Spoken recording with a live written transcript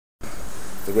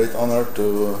It's a great honor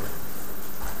to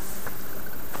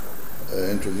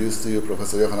introduce to you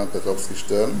Professor Yohanan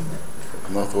Petrovsky-Shtern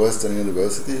of Northwestern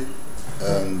University,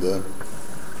 and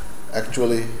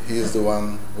actually he is the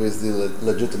one who is the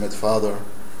legitimate father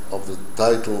of the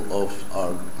title of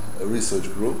our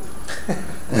research group.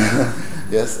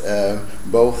 Yes,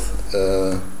 both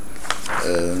the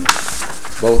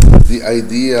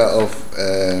idea of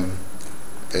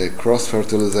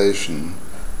cross-fertilization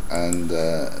and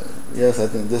yes, I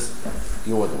think this,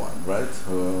 you were the one, right,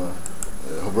 who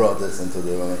brought this into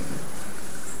the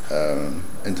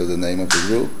name of the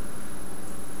group.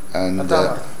 And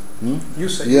you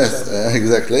said yes,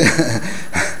 exactly.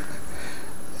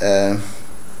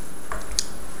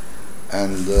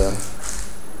 And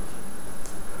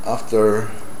after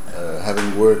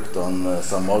having worked on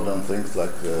some modern things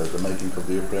like the making of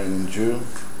the Ukrainian Jew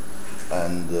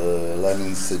and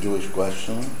Lenin's Jewish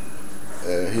question,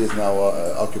 he is now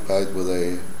occupied with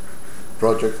a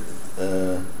project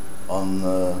on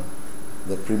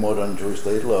the pre-modern Jewish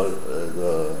state, or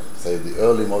the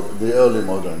early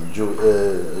modern Jew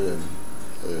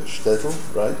shtetl,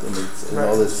 right? And it's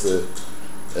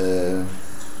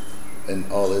in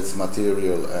all its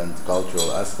material and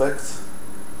cultural aspects.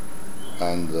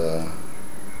 And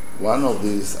one of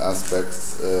these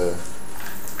aspects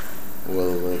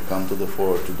will come to the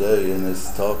fore today in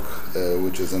his talk,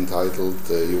 which is entitled,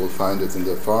 you will find it in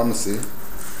the pharmacy,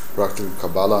 Practical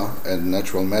Kabbalah and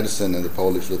Natural Medicine in the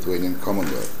Polish-Lithuanian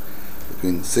Commonwealth,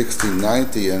 between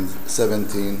 1690 and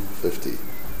 1750.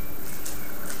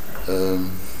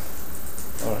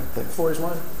 All right, thanks. The floor is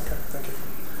mine. Okay, thank you.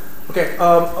 Okay,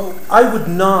 I would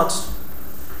not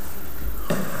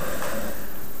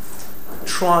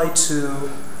try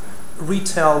to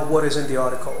retell what is in the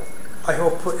article. I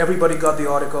hope everybody got the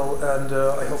article, and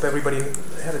I hope everybody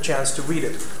had a chance to read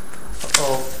it.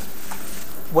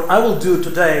 What I will do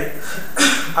today,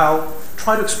 I'll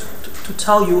try to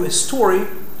tell you a story,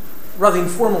 rather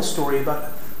informal story,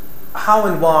 about how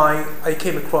and why I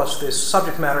came across this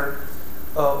subject matter,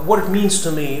 what it means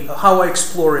to me, how I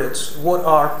explore it, what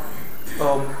are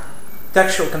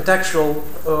textual, contextual,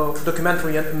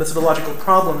 documentary and methodological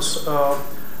problems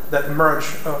that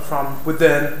emerge from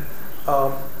within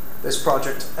this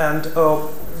project, and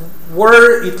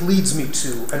where it leads me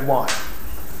to and why.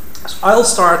 So I'll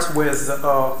start with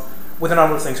a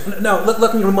number of things. Now,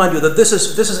 let me remind you that this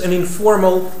is an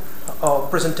informal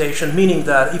presentation, meaning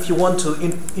that if you want to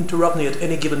interrupt me at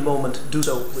any given moment, do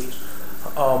so, please.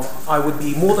 I would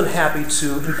be more than happy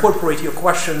to incorporate your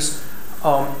questions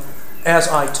as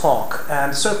I talk,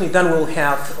 and certainly then we'll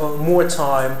have more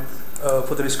time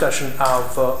for the discussion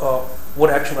of what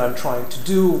actually I'm trying to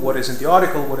do, what is in the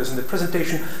article, what is in the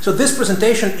presentation. So this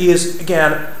presentation is,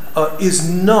 again, is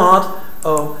not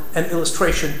an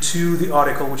illustration to the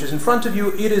article which is in front of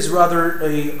you. It is rather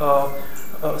a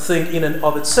thing in and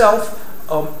of itself,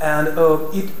 and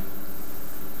it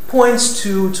points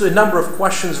to a number of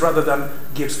questions rather than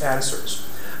gives answers.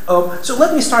 So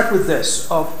let me start with this.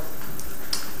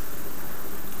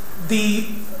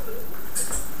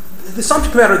 The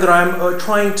subject matter that I'm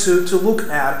trying to look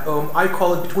at, I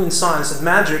call it Between Science and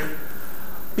Magic,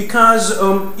 because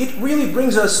it really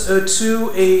brings us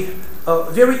to a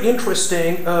very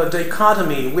interesting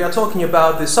dichotomy. We are talking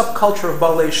about the subculture of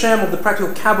Baal Shem, of the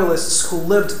practical Kabbalists who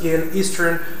lived in East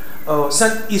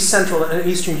Central and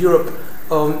Eastern Europe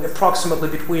approximately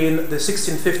between the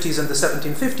 1650s and the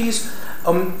 1750s.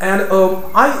 And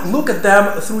I look at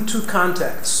them through two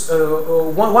contexts.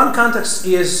 One context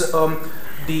is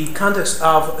the context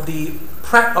of the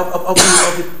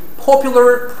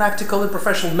popular practical and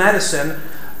professional medicine,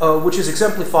 which is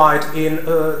exemplified in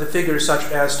the figures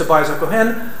such as Tobias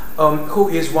Cohen, who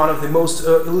is one of the most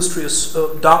illustrious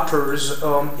doctors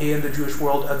in the Jewish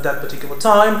world at that particular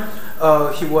time.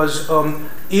 He was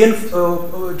in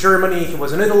Germany, he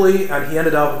was in Italy, and he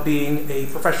ended up being a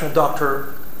professional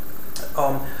doctor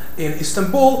in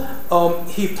Istanbul.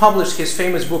 He published his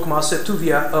famous book Maaseh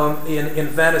Tuvia in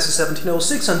Venice in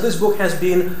 1706, and this book has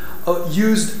been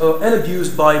used and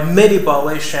abused by many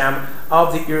Baal Shem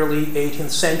of the early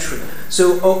 18th century.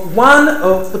 So one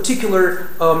particular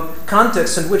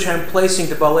context in which I'm placing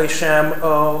the Baal Shem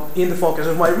in the focus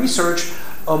of my research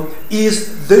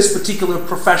is this particular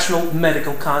professional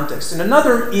medical context. And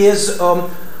another is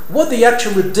what they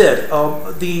actually did,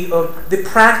 the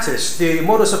practice, the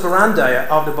modus operandi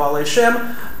of the Baal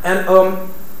Shem, and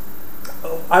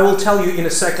I will tell you in a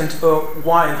second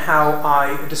why and how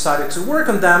I decided to work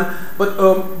on them.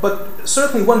 But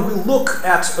certainly when we look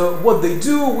at what they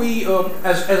do, we,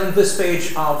 as on this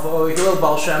page of Hillel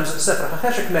Baal Shem's Sefer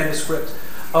HaHeshek manuscript,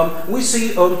 we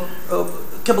see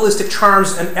Kabbalistic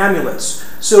charms and amulets.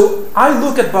 So I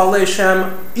look at Baalei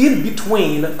Shem in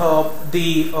between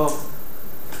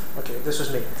okay, this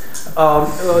is me,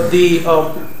 the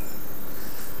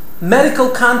medical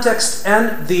context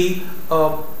and the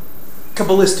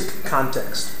Kabbalistic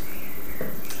context.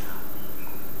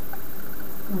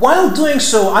 While doing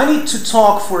so, I need to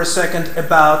talk for a second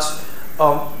about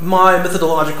my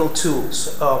methodological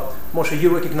tools. Moshe, you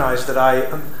recognize that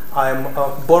I'm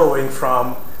borrowing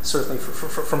from, certainly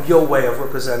from your way of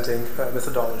representing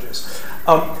methodologies.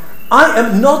 I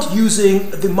am not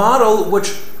using the model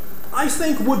which I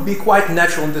think would be quite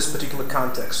natural in this particular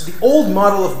context, the old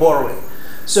model of borrowing.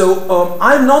 So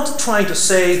I'm not trying to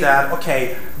say that,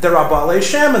 okay, there are Baalei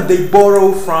Shem and they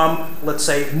borrow from, let's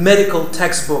say, medical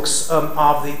textbooks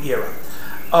of the era.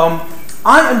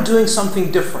 I am doing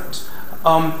something different.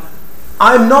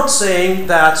 I'm not saying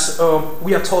that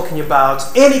we are talking about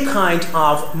any kind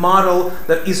of model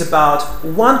that is about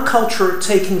one culture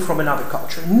taking from another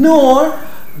culture, nor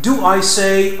do I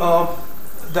say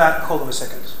that, hold on a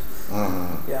second.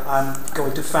 Yeah, I'm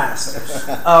going too fast.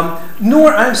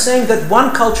 Nor I'm saying that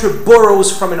one culture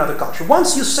borrows from another culture.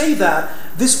 Once you say that,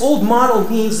 this old model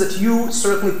means that you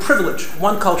certainly privilege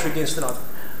one culture against another.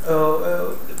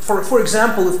 For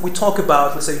example, if we talk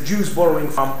about, let's say, Jews borrowing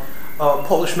from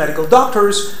Polish medical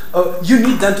doctors, you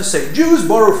need then to say Jews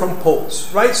borrow from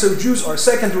Poles, right? So Jews are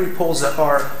secondary, Poles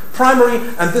are primary,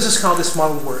 and this is how this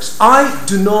model works. I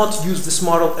do not use this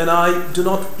model, and I do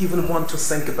not even want to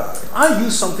think about it. I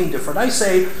use something different. I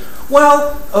say,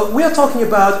 well, we are talking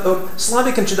about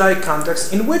Slavic and Judaic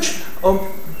context in which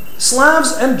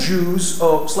Slavs and Jews,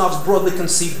 Slavs broadly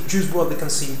conceived, Jews broadly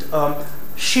conceived,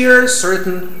 share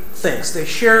certain things. They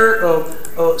share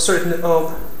certain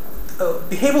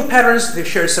behavioral patterns, they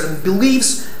share certain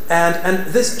beliefs, and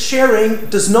this sharing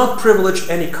does not privilege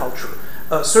any culture.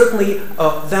 Certainly,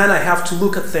 then I have to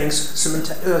look at things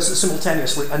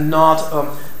simultaneously and not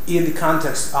in the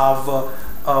context of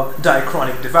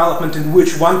diachronic development in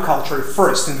which one culture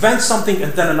first invents something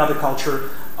and then another culture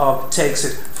takes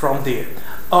it from there.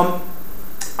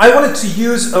 I wanted to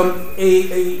use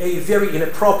a very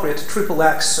inappropriate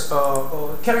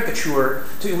XXX caricature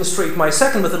to illustrate my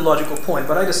second methodological point,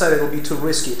 but I decided it would be too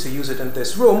risky to use it in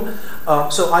this room,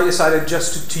 so I decided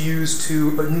just to use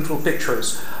two neutral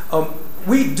pictures.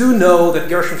 We do know that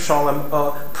Gershom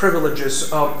Scholem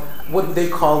privileges what they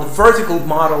call the vertical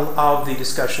model of the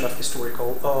discussion of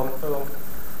historical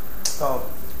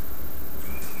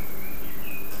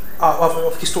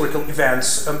of historical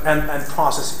events and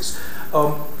processes.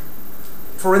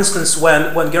 For instance,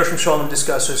 when Gershom Scholem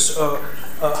discusses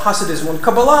Hasidism and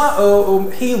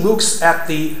Kabbalah, he looks at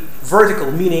the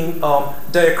vertical, meaning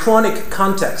diachronic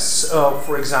contexts.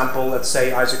 For example, let's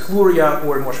say Isaac Luria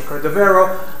or Moshe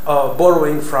Cordovero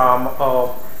borrowing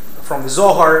from the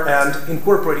Zohar and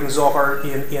incorporating Zohar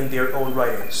in their own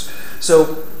writings.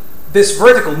 So this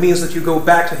vertical means that you go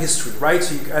back to history, right?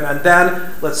 So and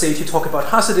then, let's say, if you talk about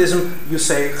Hasidism, you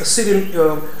say Hasidim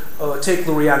take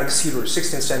Lurianic Siddur,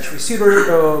 16th century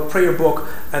Siddur prayer book,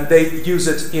 and they use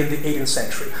it in the 18th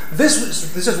century.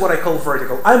 This is what I call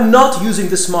vertical. I'm not using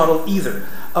this model either.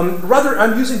 Rather,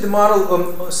 I'm using the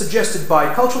model suggested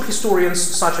by cultural historians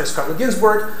such as Carl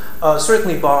Ginsburg,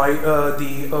 certainly by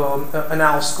the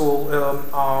Annals School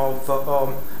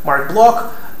of Mark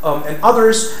Bloch, and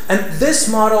others. And this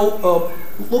model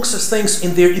looks at things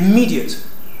in their immediate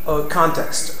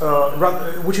context,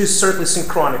 which is certainly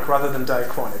synchronic rather than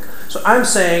diachronic. So I'm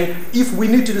saying if we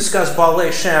need to discuss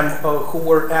Baalei Shem, who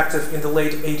were active in the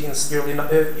late 18th,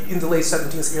 in the late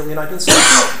 17th, early 19th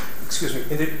century, excuse me,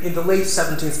 in the late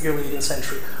 17th, early 18th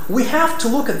century, we have to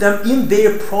look at them in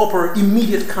their proper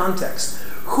immediate context.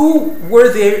 Who were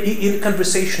they in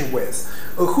conversation with?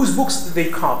 Whose books they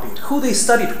copied? Who they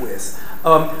studied with?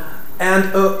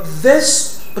 And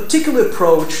this particular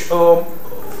approach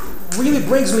really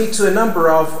brings me to a number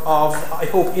of I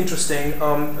hope, interesting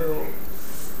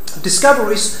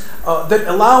discoveries that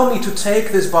allow me to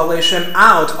take this Baalei Shem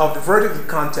out of the vertical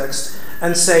context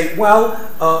and say, well,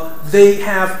 they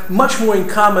have much more in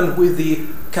common with the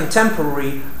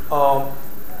contemporary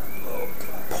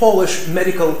Polish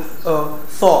medical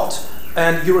thought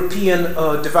and European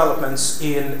developments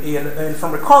in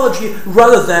pharmacology,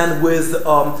 rather than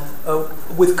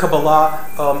with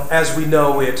Kabbalah as we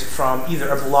know it from either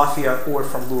Abulafia or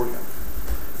from Luria.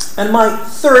 And my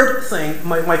third thing,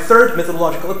 my third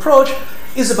methodological approach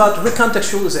is about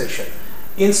recontextualization.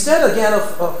 Instead, again,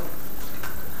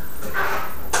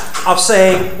 of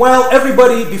saying, well,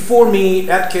 everybody before me,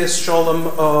 Atkis, Scholem,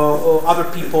 other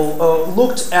people,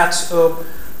 looked at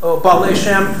Baalei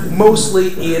Shem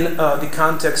mostly in the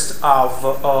context of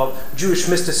Jewish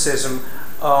mysticism,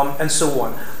 and so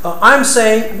on. I'm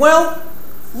saying, well,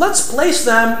 let's place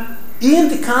them in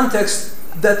the context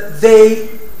that they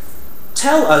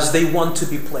tell us they want to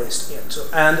be placed into.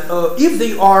 And if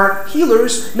they are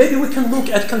healers, maybe we can look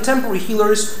at contemporary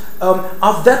healers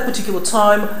of that particular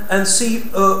time and see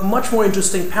much more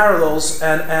interesting parallels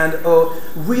and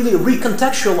really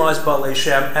recontextualize Baal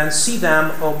Shem and see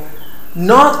them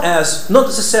not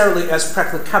necessarily as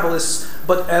practical Kabbalists,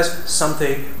 but as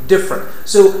something different.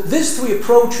 So these three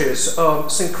approaches,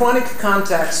 synchronic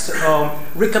context,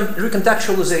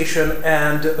 recontextualization,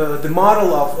 and the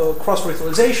model of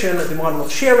cross-fertilization, the model of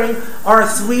sharing, are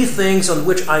three things on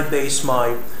which I base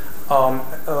my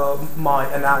my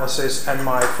analysis and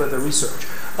my further research.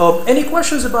 Any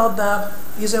questions about that?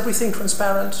 Is everything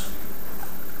transparent?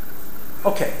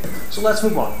 Okay, so let's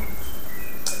move on.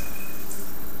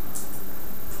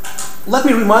 Let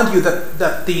me remind you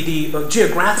that the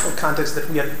geographical context that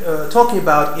we are talking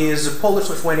about is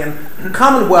Polish-Lithuanian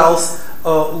Commonwealth,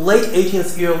 late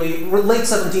 17th, early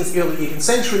 18th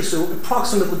century, so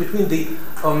approximately between the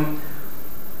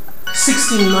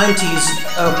 1690s,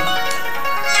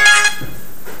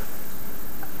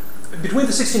 between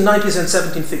the 1690s and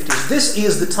 1750s. This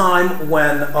is the time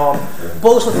when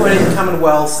Polish-Lithuanian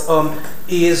Commonwealth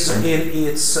is in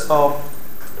its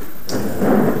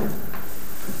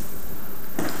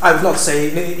I would not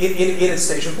say in its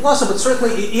stage of blossom, but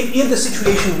certainly in the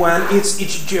situation when its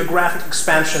geographic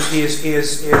expansion is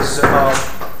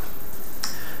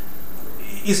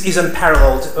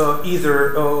unparalleled.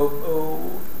 Either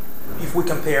if we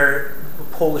compare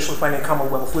Polish-Lithuanian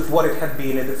Commonwealth with what it had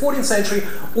been in the 14th century,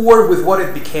 or with what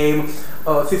it became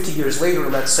 50 years later,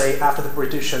 let's say, after the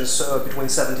partitions between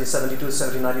 1772 and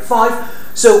 1795.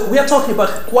 So we are talking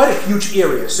about quite a huge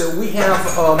area. So we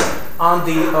have on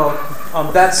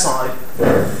that side,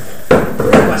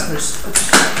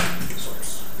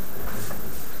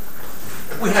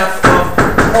 we have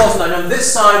Rosman on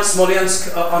this side,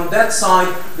 Smolensk on that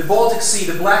side, the Baltic Sea,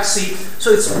 the Black Sea.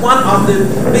 So it's one of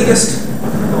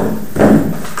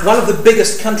the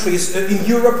biggest countries in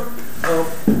Europe,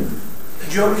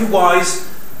 geography-wise.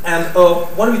 And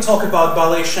when we talk about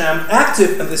Baal Shem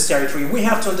active in this territory, we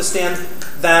have to understand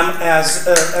them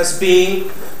as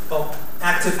being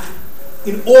active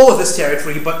in all of this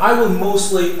territory, but I will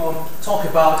mostly talk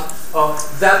about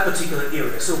that particular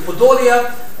area. So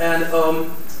Podolia and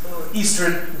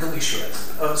Eastern Galicia.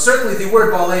 Certainly they were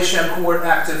Baal Shem who were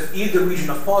active in the region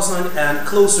of Poznan and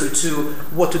closer to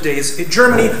what today is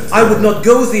Germany. I would not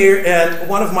go there, and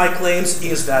one of my claims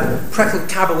is that practical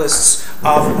Kabbalists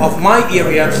of my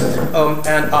area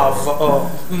and of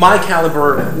my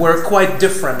caliber were quite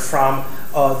different from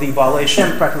the Baal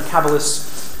Shem practical Kabbalists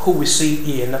who we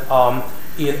see in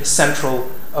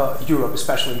Central Europe,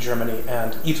 especially in Germany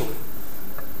and Italy.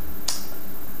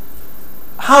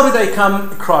 How did I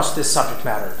come across this subject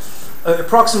matter?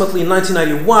 Approximately in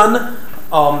 1991,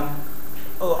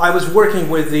 I was working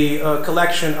with the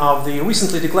collection of the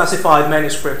recently declassified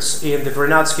manuscripts in the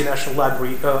Vernadsky National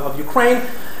Library of Ukraine,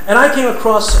 and I came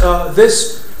across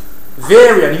this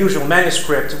very unusual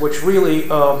manuscript, which really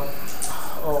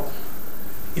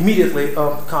immediately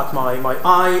caught my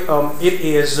eye. It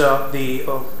is the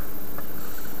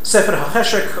Sefer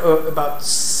HaCheshek, about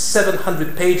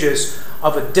 700 pages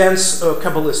of a dense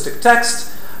Kabbalistic text.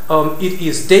 It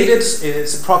is dated. It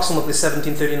is approximately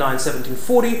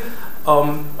 1739-1740.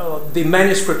 The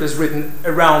manuscript is written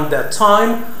around that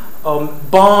time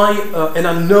by an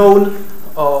unknown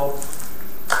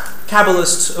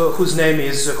Kabbalist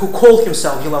who called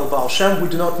himself Hillel Baal Shem. We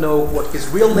do not know what his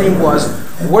real name was,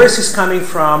 where is he coming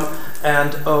from,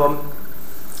 and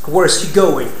where is he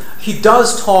going. He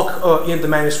does talk in the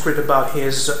manuscript about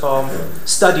his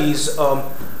studies from,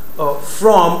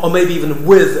 or maybe even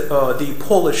with, the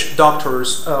Polish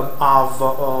doctors of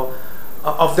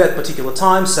that particular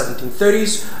time,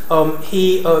 1730s.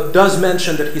 He does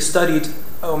mention that he studied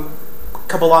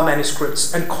Kabbalah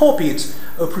manuscripts and copied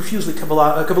profusely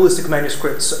Kabbalistic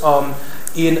manuscripts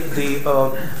in the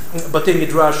Batei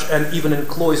Midrash and even in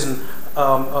Kloisen,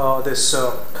 this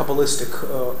Kabbalistic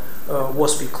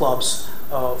WASPy clubs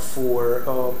for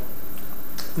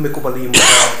Mekubalim,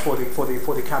 for the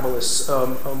Kabbalists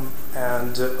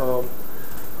and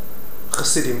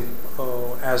Hasidim,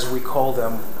 as we call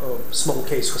them, small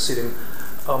case Hasidim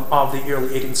of the early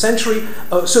 18th century.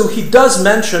 So he does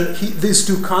mention these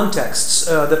two contexts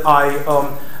that I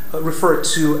referred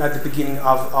to at the beginning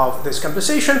of this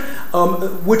conversation,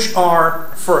 which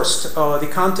are first the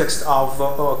context of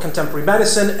contemporary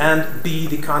medicine, and B,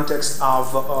 the context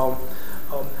of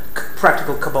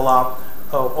practical Kabbalah,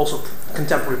 also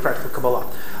contemporary practical Kabbalah.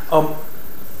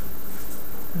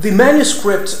 the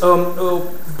manuscript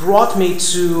brought me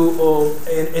to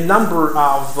a number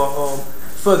of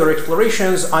further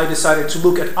explorations. I decided to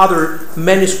look at other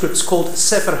manuscripts called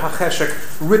Sefer HaCheshek,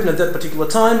 written at that particular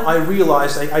time. I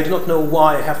realized I do not know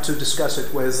why I have to discuss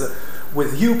it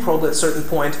with you, probably at a certain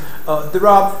point. There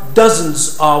are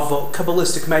dozens of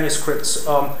Kabbalistic manuscripts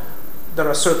that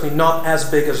are certainly not as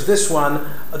big as this one,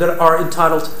 that are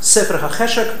entitled Sefer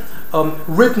HaCheshek,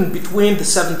 written between the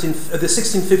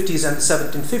 1650s and the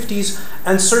 1750s,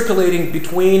 and circulating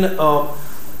between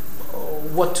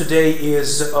what today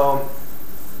is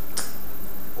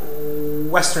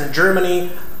Western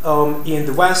Germany in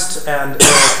the west and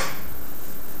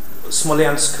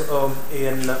Smolensk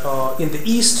in the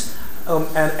east,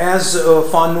 and as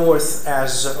far north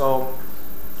as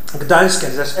Gdańsk,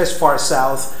 and as far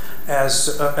south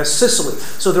as Sicily.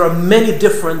 So there are many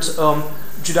different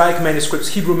Judaic manuscripts,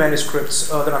 Hebrew manuscripts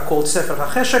that are called Sefer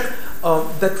HaCheshek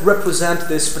that represent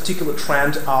this particular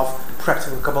trend of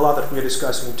practical Kabbalah that we are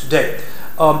discussing today.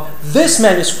 This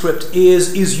manuscript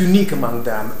is unique among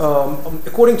them.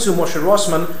 According to Moshe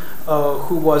Rosman,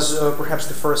 who was perhaps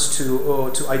the first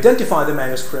to identify the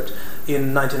manuscript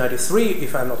in 1993,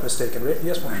 if I'm not mistaken.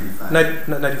 Yes,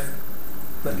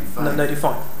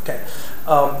 95. Okay.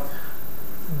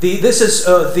 This is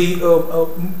the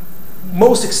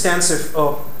most extensive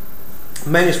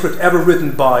manuscript ever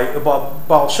written by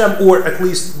Baal Shem, or at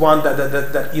least one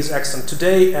that is extant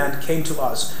today and came to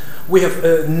us. We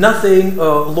have nothing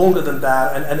longer than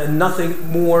that, and nothing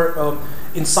more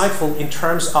insightful in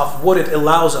terms of what it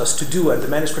allows us to do. And the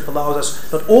manuscript allows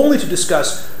us not only to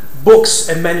discuss books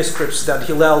and manuscripts that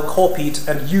Hillel copied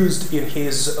and used in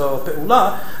his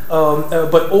Pe'ulah,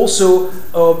 but also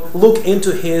look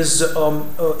into his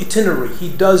itinerary. He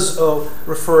does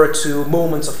refer to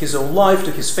moments of his own life,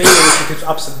 to his failures, to his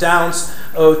ups and downs,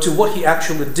 to what he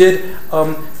actually did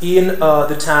in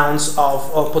the towns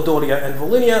of Podolia and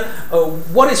Volhynia.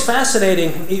 What is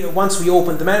fascinating, once we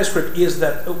open the manuscript, is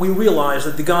that we realize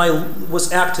that the guy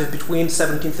was active between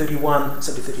 1731,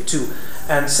 1732,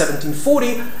 and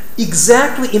 1740,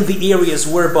 exactly in the areas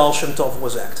where Baal Shem Tov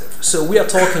was active. So we are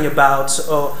talking about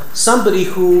somebody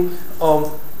who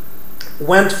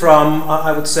went from,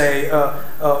 I would say,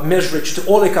 Mezhrich to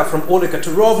Oleka, from Oleka to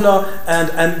Rovna,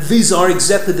 and these are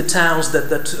exactly the towns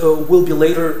that will be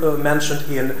later mentioned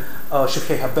in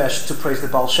Shevchei HaBesht, to praise the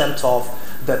Baal Shem Tov,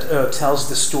 that tells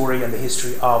the story and the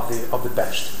history of the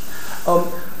Besht.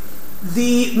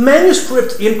 The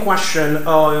manuscript in question,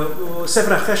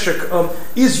 Sefer HaCheshek,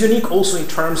 is unique also in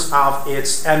terms of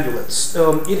its amulets.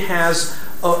 It has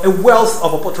a wealth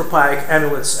of apotropaic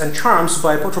amulets and charms.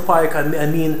 By apotropaic, I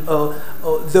mean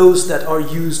those that are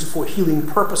used for healing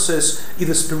purposes,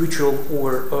 either spiritual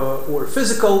or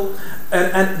physical.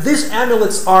 And these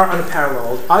amulets are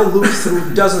unparalleled. I looked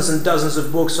through dozens and dozens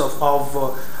of books of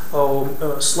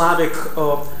Slavic,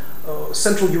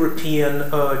 Central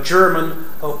European, German,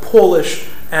 Polish,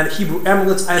 and Hebrew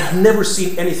amulets. I've never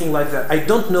seen anything like that. I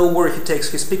don't know where he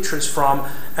takes his pictures from,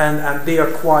 and they are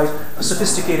quite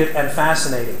sophisticated and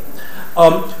fascinating.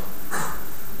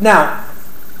 Now,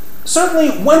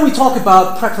 certainly when we talk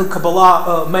about practical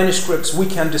Kabbalah manuscripts, we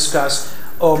can discuss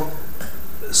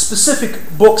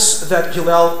specific books that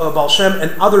Hillel, Baal Shem,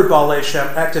 and other Baalei Shem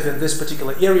active in this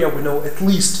particular area. We know at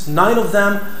least 9 of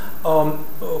them,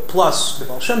 plus the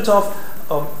Baal Shem Tov,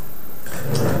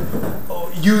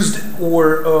 used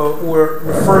or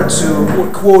referred to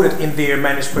or quoted in their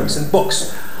manuscripts and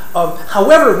books.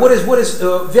 However, what is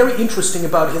very interesting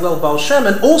about Hillel Baal Shem,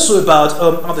 and also about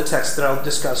other texts that I'll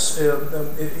discuss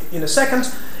in a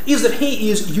second, is that he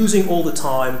is using all the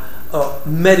time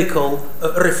medical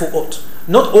refuot.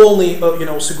 Not only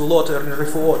sigulot and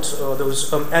refuot,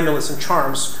 those amulets and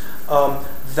charms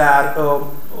that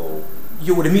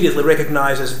you would immediately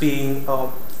recognize as being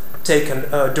taken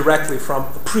directly from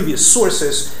previous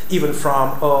sources, even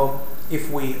from, if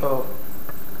we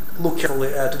look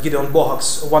carefully at Gideon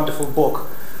Bohak's wonderful book,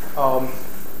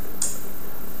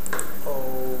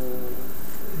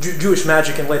 Jewish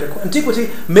Magic in Later Antiquity,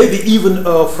 maybe even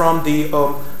from the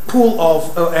pool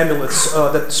of amulets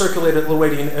that circulated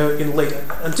already in late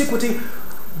antiquity.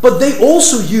 But they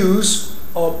also use,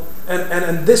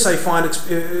 and this I find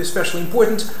especially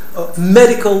important,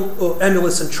 medical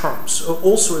amulets and charms,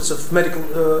 all sorts of medical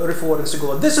refuot and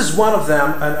sigula. This is one of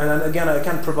them, and again I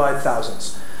can provide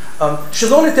thousands.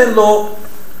 שלא ניתן לו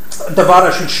דבר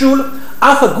השלשול,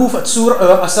 אף הגוף עצור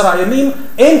 10 ימים,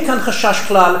 אין כאן חשש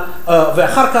כלל,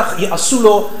 ואחר כך יעשו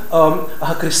לו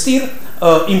הקריסטיר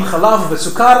עם חלב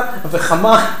וסוכר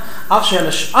וחמה,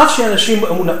 אף שאנשים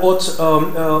מונעות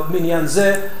מעניין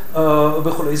זה,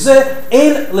 וכולי. זה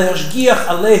אין להשגיח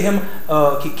עליהם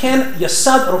כי כן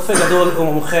יסד רופא גדול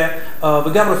ומומחה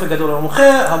וגם רופא גדול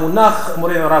ומומחה המונח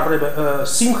מורנו הרב רב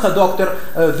שמחה doctor.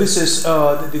 This is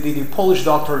the Polish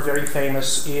doctor, very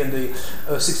famous in the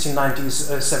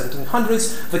 1690s,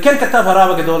 1700s. וכן כתב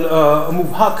הרב הגדול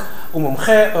מובהק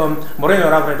ומומחה מורנו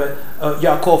הרב רב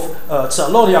יעקב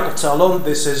צהלון. Yaakov Tzalon,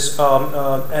 this is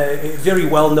a very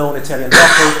well-known Italian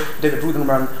doctor. David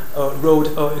Ruderman wrote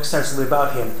extensively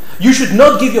about him. You should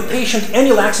not give your patient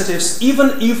any laxatives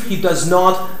even if he does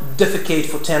not defecate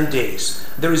for 10 days.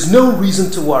 There is no reason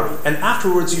to worry. And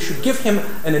afterwards you should give him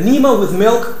an enema with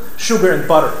milk, sugar and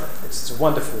butter. It's a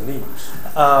wonderful enema.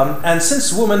 And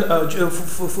since women,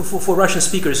 for Russian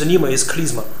speakers, enema is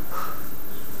klizma.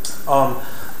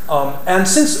 And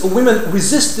since women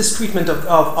resist this treatment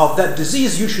of that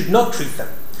disease, you should not treat them.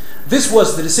 This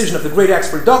was the decision of the great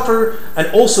expert doctor,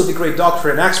 and also the great doctor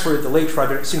and expert, the late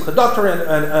Rabbi Simcha doctor,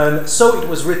 and so it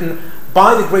was written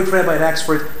by the great rabbi and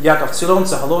expert Yaakov Tzalon,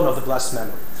 Zahalon of the blessed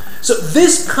memory. So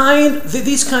these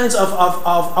kinds of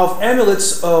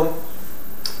amulets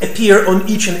appear on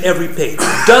each and every page.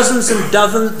 Dozens and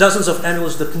dozens of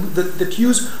amulets that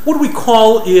use what we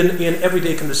call in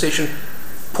everyday conversation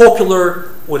popular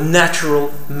or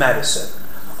natural medicine.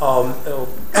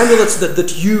 Amulets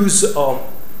that use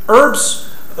herbs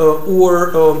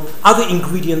or other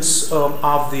ingredients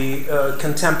of the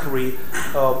contemporary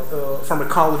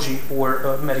pharmacology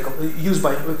or medical, used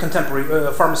by contemporary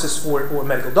pharmacists or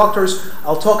medical doctors.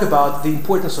 I'll talk about the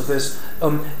importance of this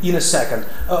in a second.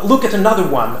 Look at another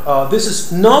one. This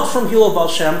is not from Hillel Baal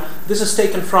Shem. This is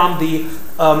taken from the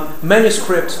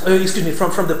manuscript,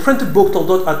 from the printed book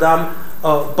Toldot Adam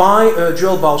by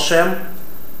Joel Baal Shem,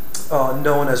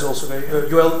 known as also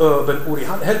Joel ben Uri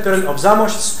Helperin of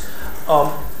Zamość.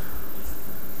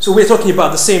 So we're talking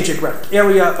about the same geographic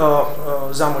area.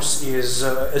 Zamość is,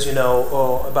 as you know,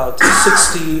 about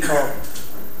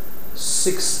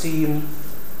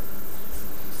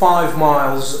 65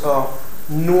 miles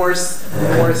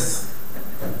northwest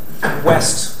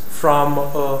from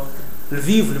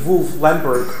Lviv,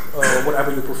 Lemberg,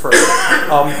 whatever you prefer.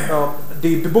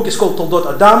 The book is called Toldot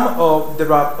Adam.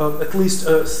 There are at least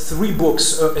 3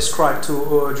 books ascribed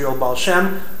to Joel Baal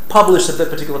Shem, published at that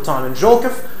particular time in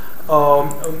Zholkov.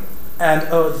 And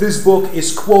this book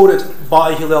is quoted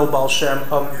by Hillel Baal Shem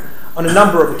on a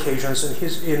number of occasions in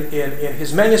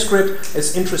his manuscript.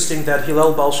 It's interesting that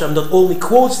Hillel Baal Shem not only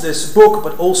quotes this book,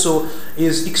 but also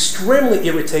is extremely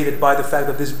irritated by the fact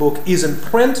that this book is in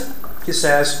print. He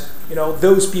says, you know,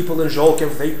 those people in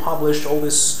Zholkov, they published all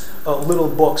these little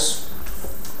books,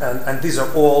 and these are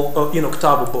all in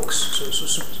octavo books,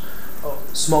 so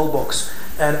small books.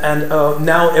 And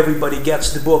now everybody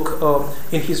gets the book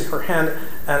in his or her hand,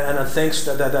 and thinks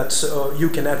that you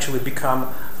can actually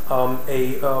become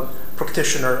a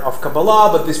practitioner of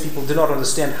Kabbalah, but these people do not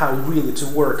understand how really to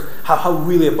work, how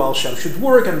really a Baal Shem should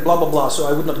work, and blah, blah, blah, so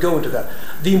I would not go into that.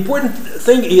 The important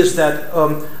thing is that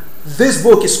this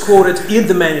book is quoted in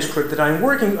the manuscript that I'm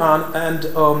working on, and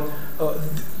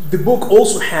the book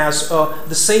also has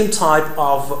the same type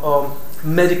of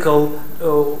medical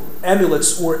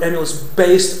amulets or amulets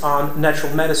based on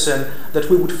natural medicine that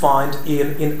we would find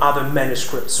in other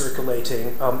manuscripts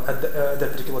circulating at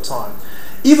that particular time.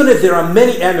 Even if there are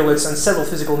many amulets and several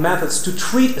physical methods to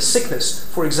treat a sickness,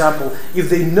 for example, if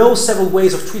they know several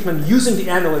ways of treatment using the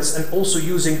amulets and also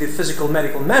using the physical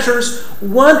medical measures,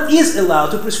 one is allowed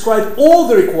to prescribe all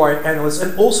the required amulets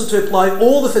and also to apply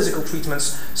all the physical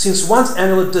treatments, since one's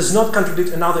amulet does not contradict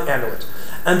another amulet.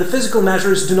 And the physical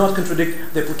measures do not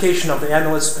contradict the application of the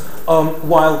amulets,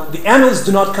 while the amulets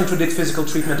do not contradict physical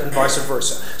treatment and vice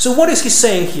versa. So what is he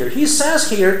saying here? He says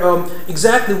here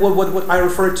exactly what I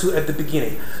referred to at the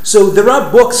beginning. So there are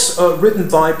books written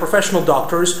by professional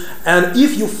doctors, and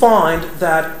if you find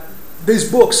that these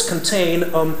books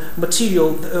contain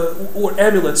material or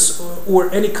amulets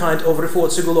or any kind of refuat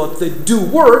segulot that do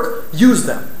work, use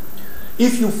them.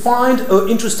 If you find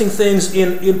interesting things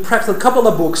in practical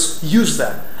Kabbalah books, use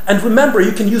them. And remember,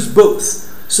 you can use both.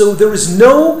 So there is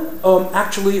no,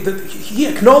 he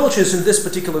acknowledges in this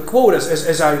particular quote,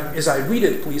 as I read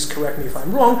it, please correct me if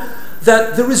I'm wrong,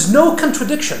 that there is no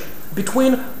contradiction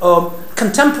between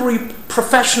contemporary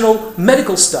professional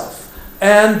medical stuff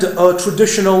and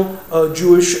traditional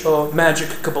Jewish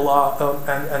magic, Kabbalah,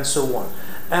 and so on.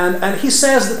 And he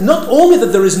says that not only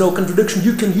that there is no contradiction,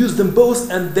 you can use them both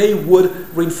and they would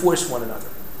reinforce one another.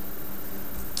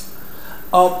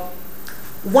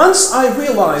 Once I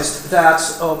realized that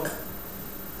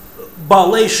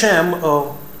Baalei Shem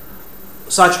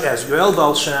such as Yoel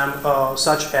Baal Shem,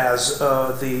 such as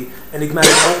the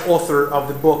enigmatic author of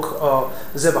the book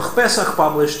Zebach Pesach,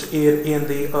 published in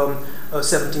the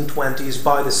 1720s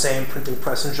by the same printing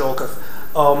press in Zholkov,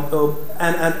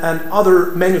 and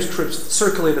other manuscripts that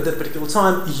circulate at that particular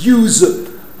time use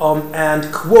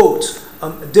and quote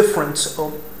different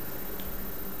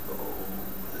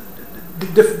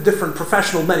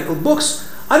professional medical books.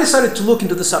 I decided to look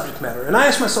into the subject matter, and I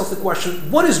asked myself the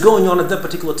question, what is going on at that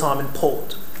particular time in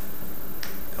Poland?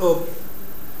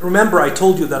 Remember, I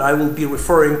told you that I will be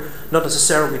referring not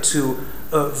necessarily to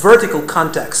vertical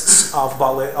contexts of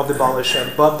the Baal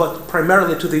Shem, but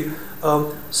primarily to the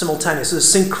simultaneous, the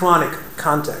synchronic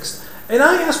context. And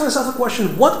I asked myself the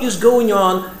question, what is going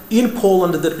on in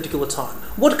Poland at that particular time?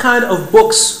 What kind of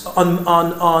books on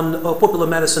popular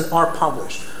medicine are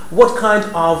published? What kind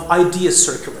of ideas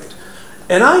circulate?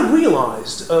 And I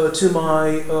realized, to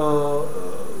my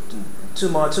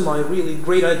really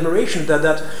great admiration,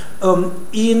 that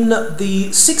in the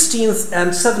 16th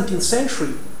and 17th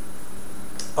century,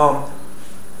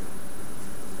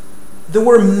 there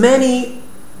were many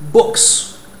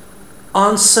books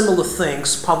on similar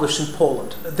things published in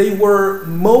Poland. They were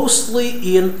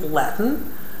mostly in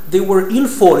Latin. They were in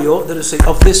folio, that is to say,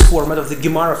 of this format, of the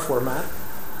Gemara format,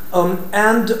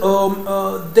 and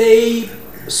they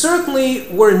certainly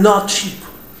were not cheap.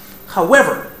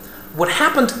 However, what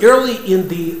happened very early in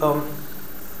the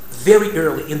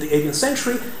 18th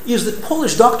century is that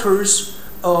Polish doctors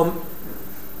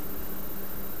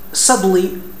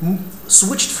suddenly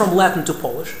switched from Latin to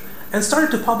Polish and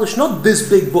started to publish not these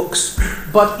big books,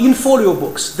 but in folio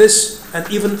books, this and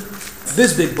even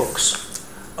these big books,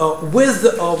 with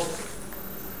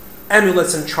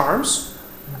amulets and charms,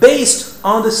 based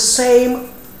on the same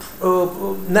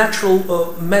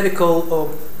natural medical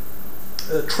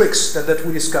tricks that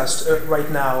we discussed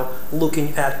right now,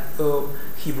 looking at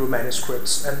Hebrew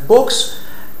manuscripts and books,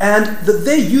 and that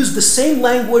they use the same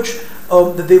language,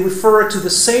 that they refer to the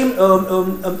same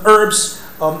herbs,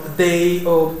 they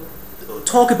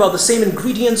talk about the same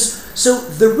ingredients. So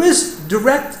there is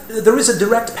a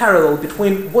direct parallel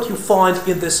between what you find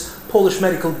in this Polish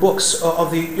medical books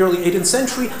of the early 18th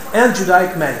century and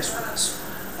Judaic manuscripts.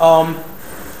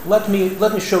 Let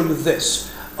me show you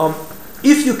this.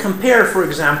 If you compare, for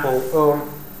example,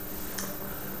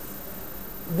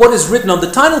 what is written on the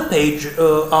title page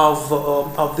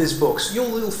of these books,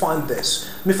 you'll find this.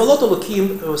 Mifalot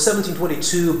Elokim,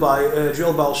 1722, by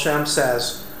Yoel Baal Shem,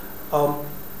 says,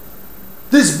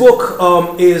 this book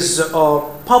is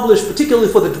published particularly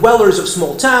for the dwellers of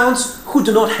small towns who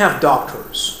do not have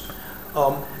doctors.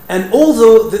 And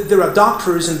although there are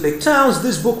doctors in big towns,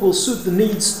 this book will suit the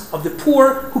needs of the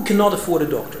poor who cannot afford a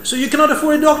doctor. So you cannot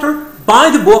afford a doctor? Buy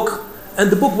the book, and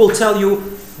the book will tell you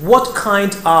what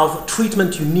kind of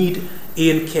treatment you need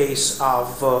in case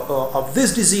of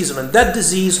this disease and that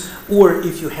disease, or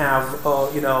if you have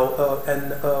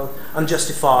an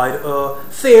unjustified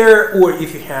fear, or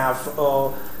if you have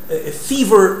a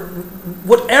fever,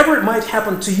 whatever might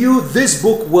happen to you, this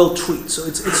book will treat. So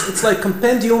it's like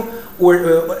compendium, or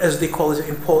as they call it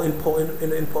in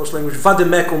Polish language,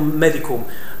 vademecum medicum.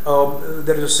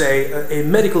 That is to say, a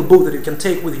medical book that you can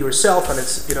take with yourself, and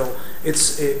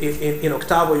it's in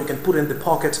octavo. You can put it in the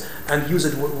pocket and use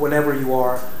it whenever you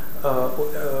are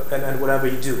and whatever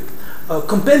you do.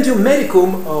 Compendium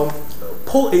medicum,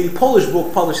 a Polish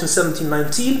book published in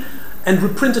 1719 and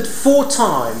reprinted 4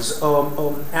 times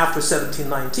after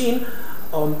 1719.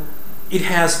 It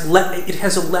has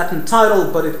a Latin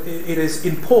title, but it is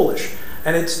in Polish,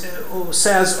 and it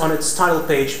says on its title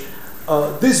page,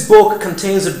 this book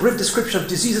contains a brief description of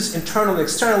diseases, internal and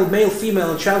external, male,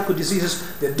 female, and childhood diseases,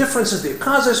 their differences, their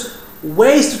causes,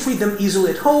 ways to treat them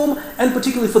easily at home, and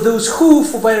particularly for those who,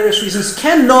 for various reasons,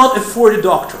 cannot afford a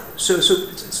doctor. So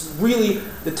it's really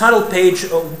the title page.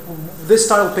 This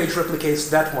title page replicates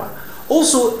that one.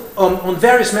 Also, on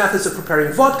various methods of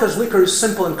preparing vodkas, liquors,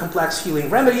 simple and complex healing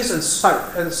remedies, and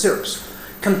syrups.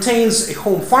 Contains a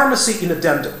home pharmacy in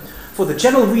addendum for the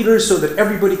general readers, so that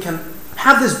everybody can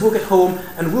have this book at home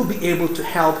and will be able to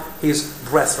help his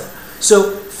brethren.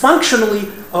 So functionally,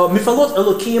 Mifalot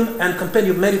Elokim and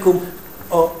Compendium Medicum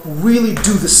really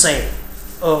do the same.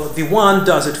 The one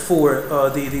does it for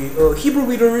the Hebrew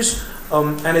readers,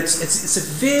 and it's a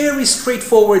very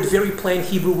straightforward, very plain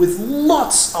Hebrew with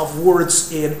lots of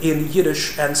words in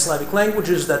Yiddish and Slavic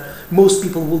languages that most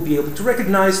people will be able to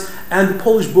recognize, and the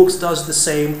Polish books does the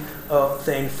same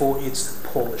thing for its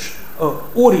Polish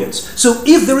audience. So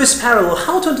if there is parallel,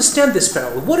 how to understand this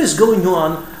parallel? What is going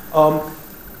on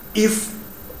if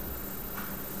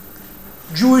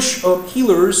Jewish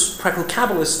healers, practical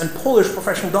Kabbalists, and Polish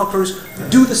professional doctors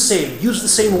do the same, use the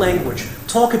same language,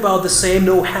 talk about the same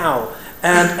know-how,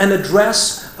 and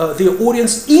address their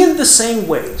audience in the same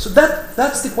way. So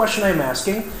that's the question I'm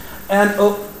asking. And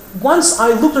once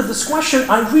I looked at this question,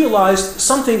 I realized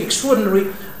something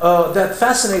extraordinary that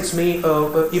fascinates me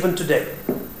even today.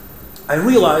 I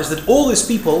realized that all these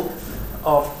people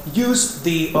use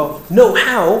the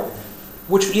know-how,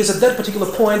 which is at that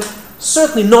particular point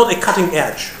certainly not a cutting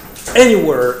edge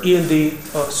anywhere in the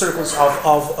circles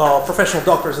of professional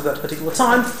doctors at that particular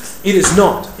time. It is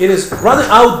not. It is rather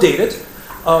outdated,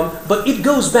 but it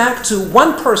goes back to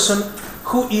one person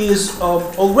who is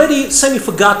already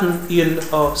semi-forgotten in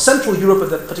Central Europe at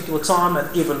that particular time and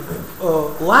even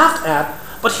laughed at,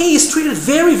 but he is treated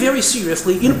very, very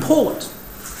seriously in Poland.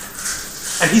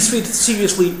 And he's treated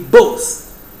seriously both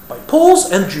by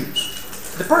Poles and Jews.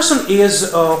 The person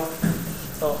is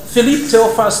Philippe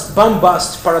Theophast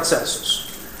Bombast Paracelsus.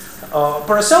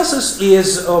 Paracelsus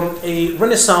is a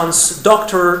Renaissance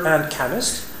doctor and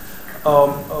chemist.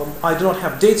 I do not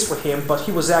have dates for him, but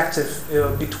he was active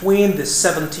between the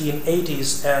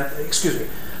 1780s and,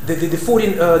 the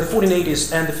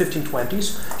 1480s and the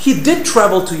 1520s. He did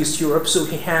travel to East Europe, so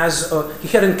he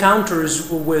had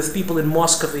encounters with people in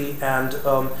Muscovy and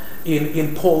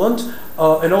in Poland,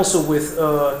 and also with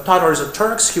Tatars and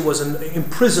Turks. He was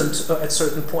imprisoned at a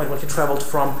certain point when he traveled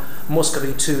from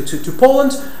Muscovy to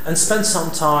Poland, and spent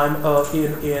some time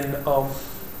in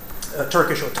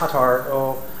Turkish or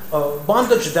Tatar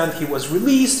bondage. Then he was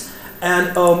released,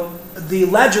 and the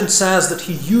legend says that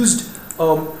he used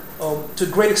to a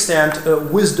great extent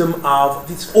wisdom of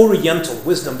this Oriental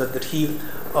wisdom that he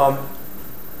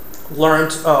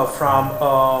learned from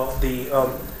the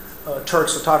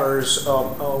Turks or Tatars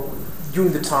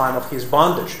during the time of his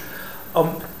bondage.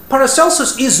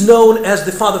 Paracelsus is known as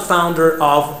the founder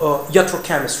of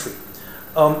iatrochemistry.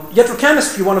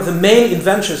 Iatrochemistry, one of the main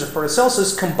inventions of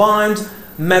Paracelsus, combined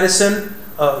medicine,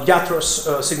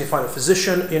 iatros signifying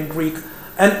physician in Greek,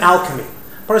 and alchemy.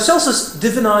 Paracelsus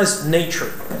divinized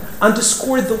nature,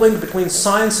 underscored the link between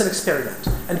science and experiment,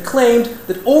 and claimed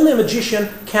that only a magician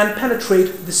can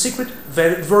penetrate the secret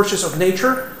virtues of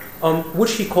nature,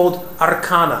 which he called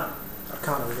arcana,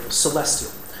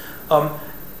 celestial.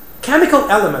 Chemical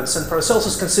elements, and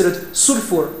Paracelsus considered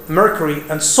sulfur, mercury,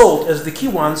 and salt as the key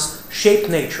ones, shaped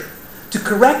nature. To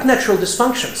correct natural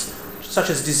dysfunctions, such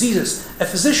as diseases, a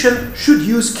physician should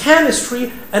use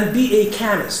chemistry and be a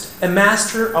chemist, a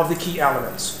master of the key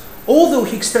elements. Although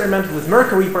he experimented with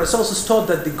mercury, Paracelsus taught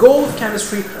that the goal of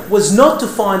chemistry was not to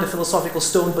find a philosophical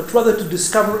stone, but rather to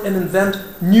discover and invent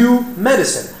new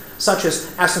medicine, such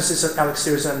as essences and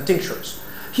elixirs and tinctures.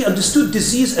 He understood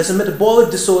disease as a metabolic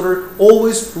disorder,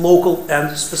 always local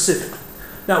and specific.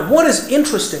 Now, what is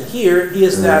interesting here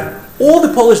is that all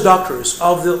the Polish doctors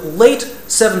of the late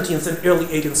 17th and early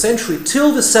 18th century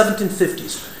till the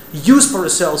 1750s use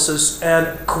Paracelsus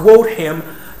and quote him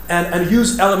and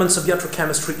use elements of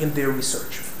iatrochemistry in their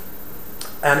research.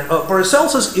 And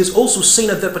Paracelsus is also seen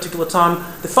at that particular time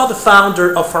the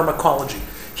founder of pharmacology.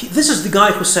 This is the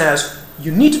guy who says,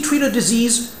 you need to treat a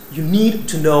disease, you need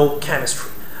to know chemistry.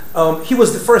 He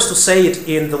was the first to say it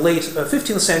in the late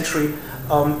 15th century,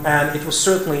 and it was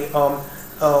certainly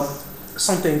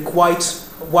something quite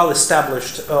well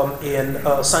established in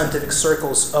scientific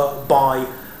circles by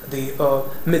the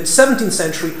mid-17th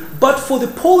century. But for the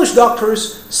Polish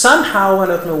doctors, somehow, I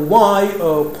don't know why,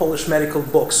 Polish medical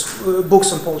books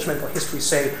on Polish medical history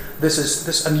say this is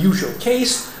this unusual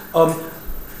case.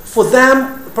 For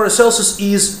them, Paracelsus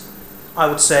is, I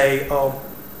would say,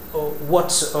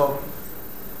 what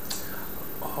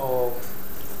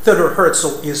Theodor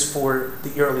Herzl is for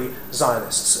the early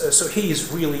Zionists. So he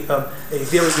is really a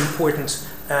very important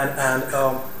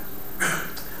and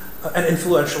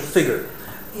influential figure.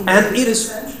 And it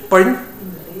is, pardon?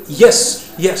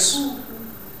 Yes, yes,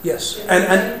 yes.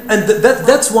 And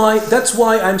that's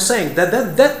why I'm saying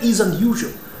that is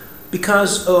unusual,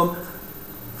 because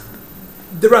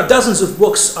there are dozens of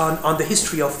books on the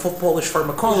history of Polish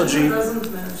pharmacology.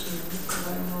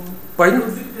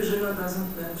 Pardon?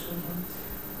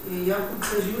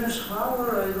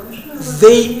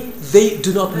 They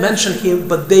do not mention him,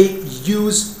 but they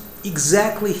use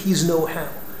exactly his know-how,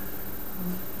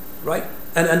 right?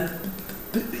 And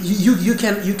you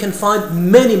can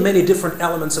find many different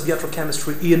elements of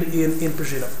iatrochemistry in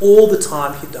Pershina. All the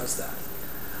time he does that.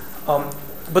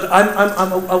 But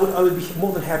I would be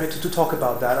more than happy to talk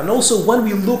about that. And also when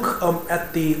we look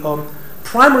at the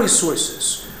primary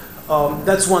sources,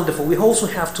 that's wonderful. We also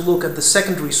have to look at the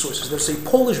secondary sources. There's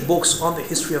Polish books on the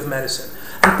history of medicine.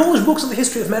 And Polish books on the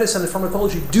history of medicine and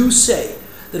pharmacology do say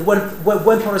that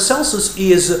when Paracelsus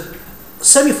is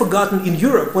semi-forgotten in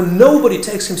Europe, when nobody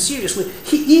takes him seriously,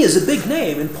 he is a big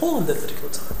name in Poland at that particular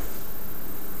time.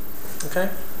 Okay?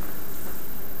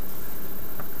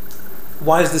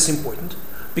 Why is this important?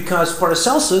 Because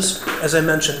Paracelsus, as I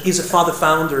mentioned, is a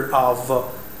founder of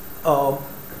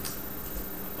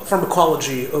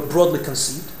pharmacology broadly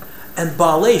conceived, and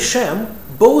Baalei Shem,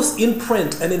 both in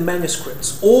print and in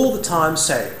manuscripts, all the time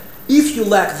say, if you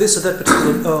lack this or that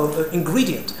particular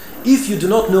ingredient, if you do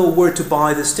not know where to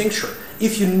buy this tincture,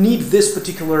 if you need this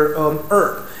particular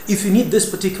herb, if you need this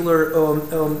particular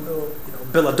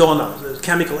belladonna, the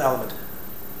chemical element,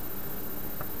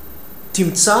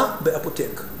 timtza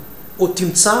be'apotek, or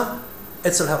timtza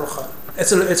etzel harochel.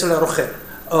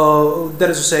 That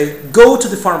is to say, go to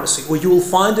the pharmacy, or you will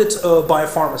find it by a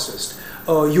pharmacist.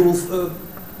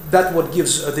 That's what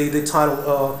gives the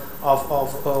title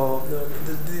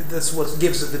that's what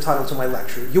gives the title to my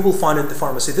lecture. You will find it in the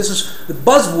pharmacy. This is the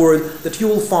buzzword that you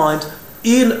will find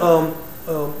in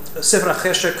Sefer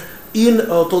HaCheshek, in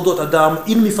Toldot Adam,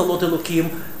 in Mifalot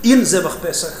Elokim, in Zevach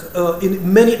Pesach,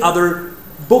 in many other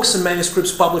books and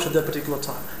manuscripts published at that particular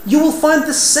time. You will find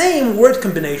the same word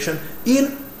combination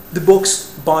in the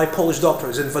books by Polish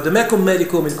doctors, in Vademecum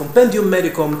Medicum, in Compendium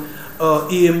Medicum,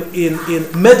 in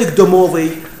Medic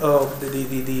Domowy,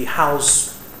 the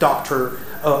house doctor,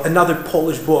 another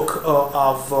Polish book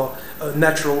on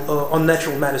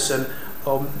natural medicine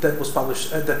that was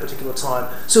published at that particular time.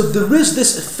 So there is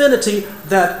this affinity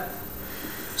that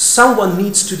someone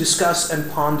needs to discuss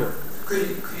and ponder. Could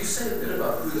you say a bit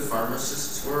about who the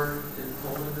pharmacists were in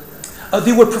Poland at that time?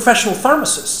 They were professional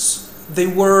pharmacists. They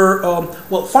were,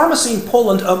 pharmacy in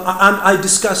Poland, I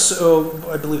discuss,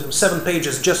 I believe, 7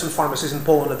 pages just on pharmacies in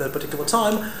Poland at that particular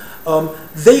time.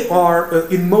 They are,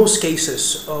 in most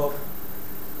cases,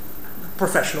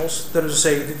 professionals. That is to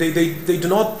say, they do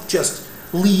not just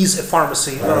lease a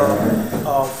pharmacy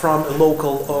from a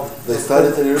local... they studied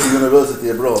at the university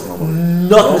abroad, normally?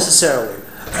 Not necessarily.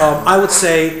 I would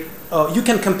say you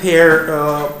can compare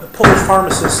Polish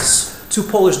pharmacists to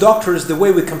Polish doctors the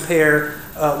way we compare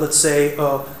let's say,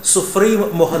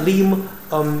 Sofrim, Mohalim,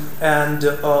 and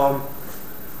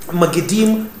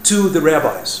Magidim to the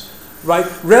rabbis, right?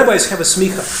 Rabbis have a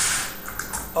smicha.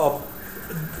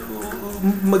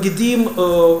 Magidim,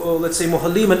 let's say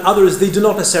Mohalim and others, they do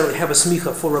not necessarily have a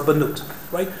smicha for Rabbanut,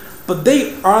 right? But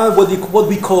they are what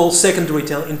we call secondary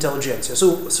intelligentsia.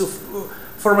 So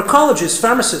pharmacologists,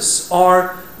 pharmacists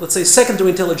are, let's say, secondary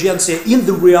intelligentsia in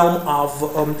the realm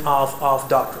of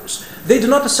doctors. They do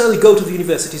not necessarily go to the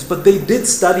universities, but they did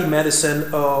study medicine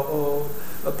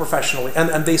professionally,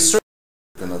 and they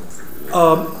certainly...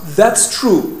 That's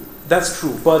true. That's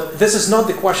true. But this is not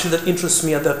the question that interests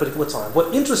me at that particular time.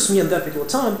 What interests me at that particular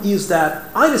time is that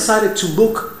I decided to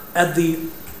look at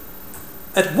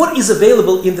what is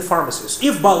available in the pharmacies.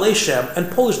 If Baalei Shem and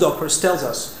Polish doctors tell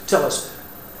us.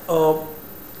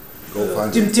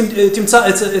 Timtza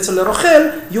etzel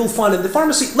harochel, you'll find in the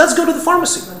pharmacy. Let's go to the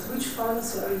pharmacy. But which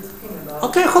pharmacy are you talking about?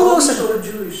 Okay, hold on a second. Or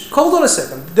Jewish? Hold on a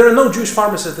second. There are no Jewish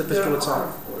pharmacists at this particular time.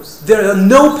 Of course. There are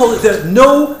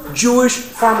no Jewish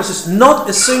pharmacists. Not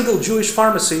a single Jewish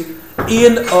pharmacy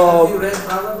in. Have you read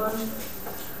Bar-Ilan?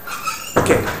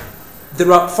 Okay,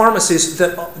 there are pharmacies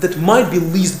that might be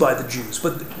leased by the Jews,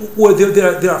 but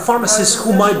there are pharmacists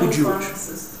who might be Jewish.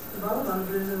 Bar-Ilan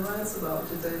really writes about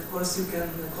it. Of course, you can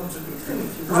contradict him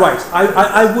if you want. Right,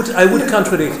 I would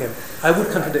contradict him.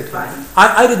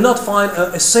 I did not find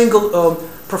a single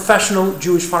professional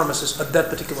Jewish pharmacist at that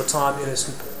particular time in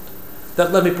Eastern Poland.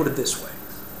 Let me put it this way.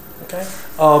 Okay,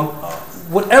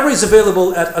 whatever is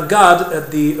available at Agad,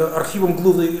 at the Archiwum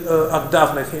Główne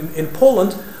Agdawnych in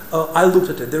Poland, I looked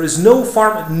at it. There is no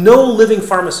living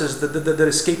pharmacist that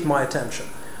escaped my attention.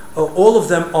 All of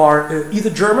them are either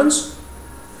Germans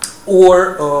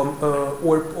or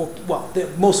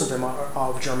most of them are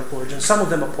of German origin. Some of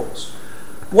them are Poles.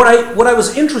 What I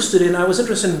was interested in,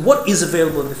 what is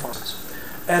available in the pharmacies.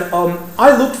 And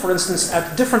I looked, for instance,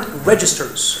 at different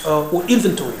registers or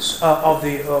inventories of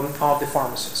the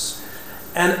pharmacists.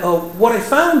 And what I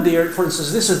found there, for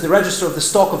instance, this is the register of the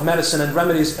stock of medicine and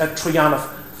remedies at Trojanov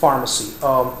Pharmacy.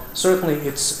 Certainly,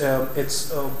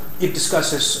 it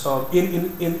discusses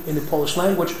in the Polish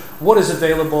language what is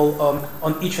available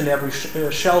on each and every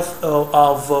shelf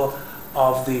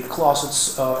of the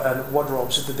closets and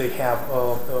wardrobes that they have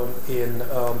in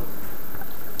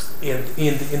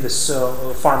this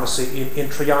pharmacy in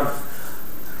Trojanov.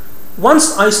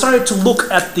 Once I started to look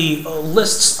at the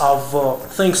lists of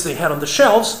things they had on the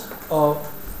shelves,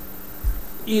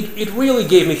 it really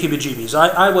gave me heebie-jeebies.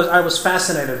 I was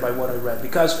fascinated by what I read,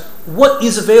 because what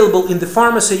is available in the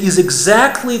pharmacy is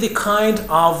exactly the kind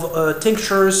of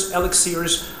tinctures,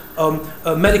 elixirs,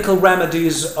 medical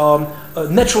remedies,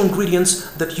 natural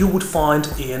ingredients that you would find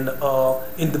in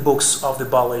the books of the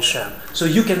Bar-Ilan. So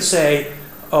you can say,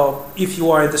 if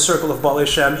you are in the circle of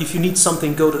Bar-Ilan, if you need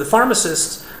something, go to the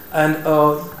pharmacist, and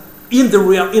in the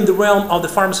realm of the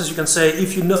pharmacist, you can say,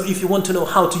 if you want to know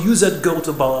how to use it, go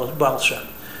to Bar-Ilan,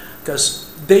 because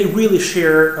they really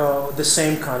share the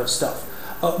same kind of stuff.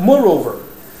 Moreover,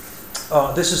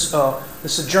 this is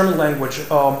a German language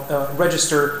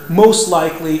register, most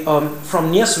likely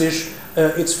from Nieswisch.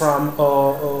 It's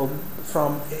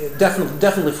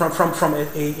definitely from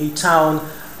a town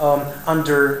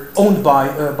owned by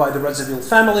the Radziwiłł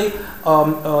family.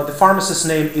 The pharmacist's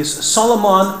name is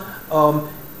Solomon.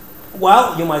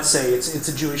 Well, you might say it's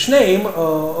a Jewish name,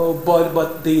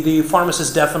 but the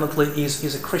pharmacist definitely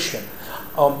is a Christian.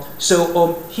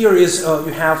 Here is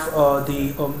you have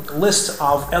the list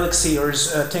of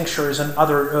elixirs, tinctures, and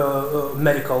other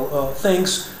medical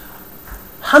things.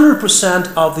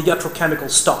 100% of the iatrochemical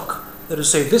stock. That is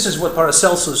to say, this is what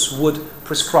Paracelsus would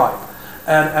prescribe,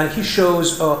 and he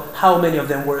shows how many of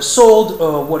them were sold,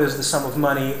 what is the sum of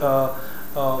money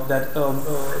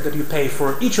that you pay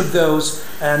for each of those,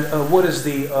 and what is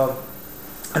the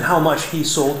and how much he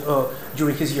sold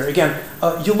during his year. Again,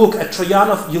 you look at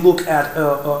Troyanov, you look at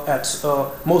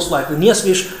most likely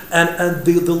Nieswisch, and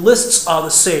the lists are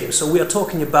the same. So we are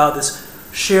talking about this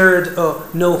shared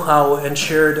know-how and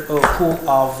shared pool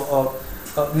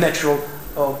of natural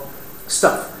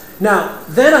stuff. Now,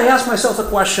 then I ask myself a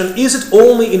question: is it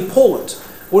only in Poland,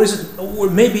 or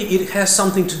maybe it has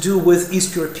something to do with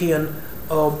East European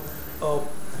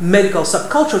medical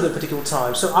subculture at that particular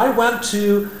time? So I went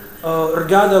to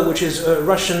Rgada, which is a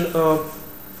Russian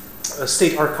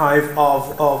state archive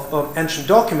of ancient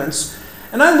documents,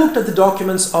 and I looked at the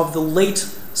documents of the late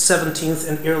 17th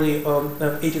and early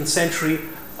 18th century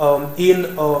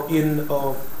in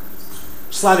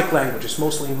Slavic languages,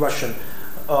 mostly in Russian.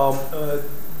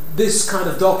 This kind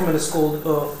of document is called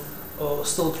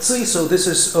Stolpci, so this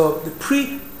is the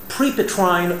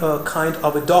pre-Petrine kind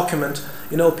of a document.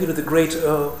 You know, Peter the Great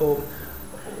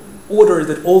ordered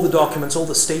that all the documents, all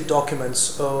the state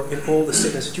documents in all the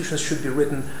state institutions should be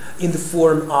written in the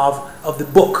form of the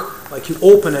book, like you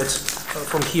open it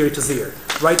from here to there,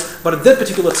 right? But at that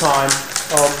particular time,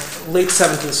 late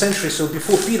 17th century, so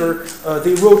before Peter,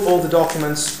 they wrote all the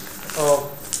documents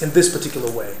in this particular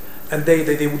way, and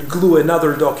they would glue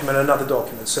another document,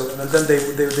 so and then they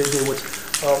would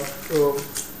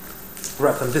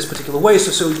wrap them this particular way.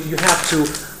 So you have to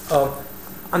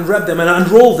unwrap them and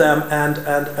unroll them and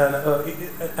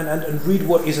read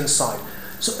what is inside.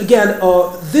 So again,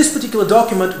 this particular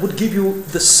document would give you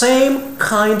the same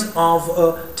kind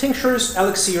of tinctures,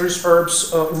 elixirs,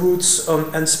 herbs, roots,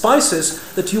 and spices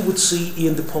that you would see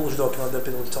in the Polish document at that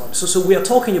particular time. So we are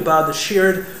talking about the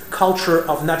shared culture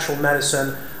of natural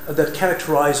medicine that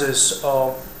characterizes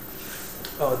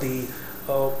the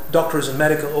doctors and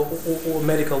medical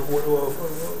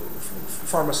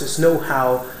pharmacists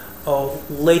know-how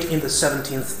late in the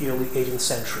 17th, early 18th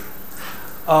century.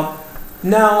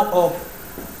 Now,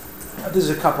 this is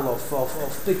a couple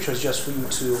of pictures just for you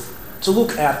to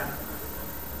look at.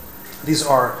 These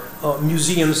are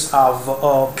museums of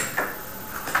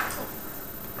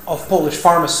Polish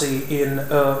pharmacy in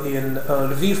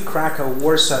Lviv, Krakow,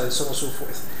 Warsaw, and so on and so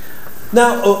forth.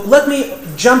 Now, let me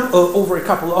jump over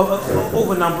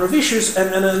over a number of issues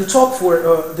and talk for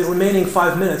the remaining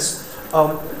 5 minutes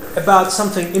about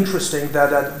something interesting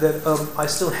that I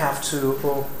still have to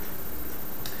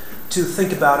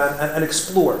think about and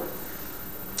explore.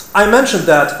 I mentioned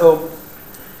that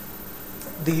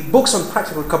the books on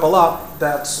practical Kabbalah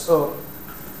that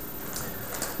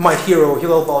my hero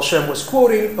Hillel Baal Shem was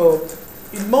quoting,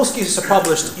 in most cases are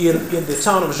published in the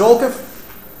town of Zholkov,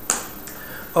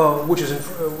 which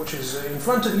is in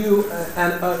front of you,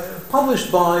 and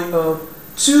published by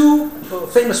two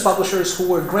famous publishers who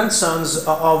were grandsons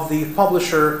of the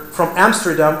publisher from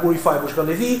Amsterdam, Uri Feibush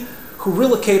Levi, who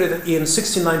relocated in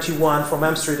 1691 from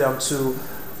Amsterdam to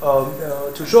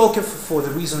Zholkov for the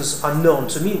reasons unknown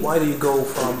to me. Why do you go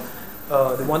from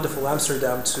the wonderful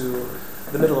Amsterdam to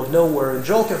the middle of nowhere in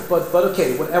Zholkov? But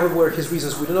okay, whatever were his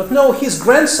reasons, we do not know. His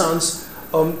grandsons,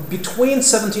 between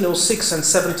 1706 and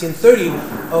 1730,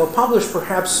 published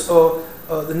perhaps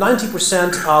the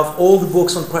 90% of all the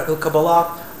books on practical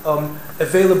Kabbalah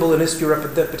available in East Europe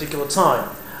at that particular time.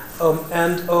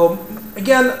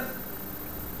 Again,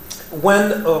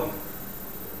 when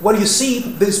when you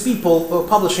see these people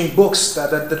publishing books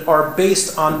that are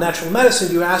based on natural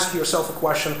medicine, you ask yourself a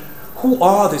question: who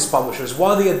are these publishers?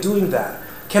 Why they are doing that?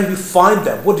 Can we find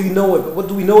them? What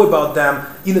do we know about them?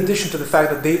 In addition to the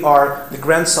fact that they are the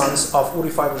grandsons of Uri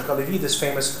Feibush Halevi, this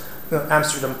famous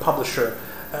Amsterdam publisher,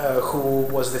 who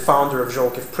was the founder of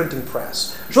Zholkiv Printing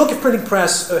Press. Zholkiv Printing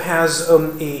Press has a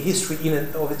history in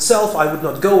and of itself. I would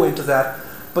not go into that.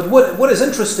 But what is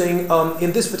interesting,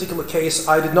 in this particular case,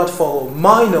 I did not follow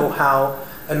my know-how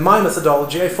and my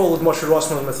methodology. I followed Moshe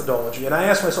Rosman's methodology. And I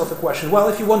asked myself the question, well,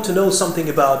 if you want to know something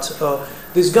about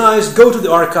these guys, go to the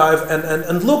archive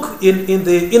and look in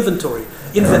the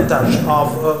inventage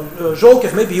of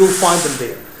Zholkiv. Maybe you'll find them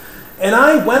there. And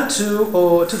I went to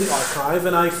the archive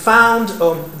and I found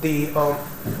the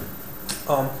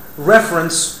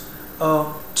reference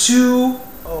to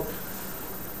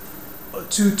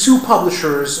two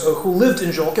publishers who lived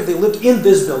in Zholkiv. They lived in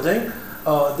this building.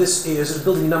 This is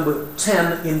building number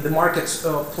 10 in the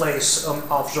marketplace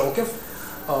of Zholkiv.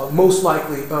 Most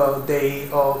likely they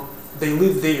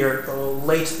lived there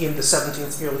late in the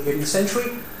 17th, early 18th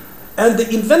century. And the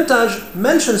inventage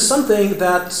mentions something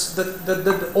that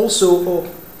also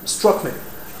struck me.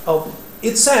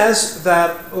 It says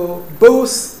that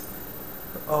both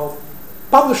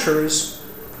publishers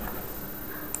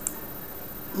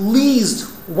leased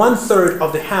 1/3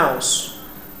 of the house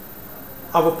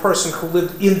of a person who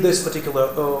lived in this particular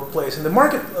place in the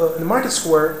market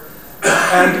square,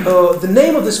 and the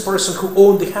name of this person who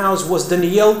owned the house was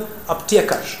Daniel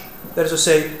Aptekas, that is to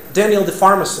say, Daniel the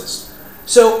pharmacist.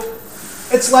 So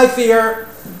it's like they are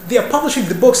publishing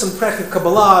the books on practical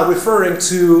Kabbalah, referring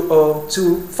to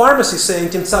pharmacy, saying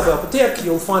Timtza b'apotek,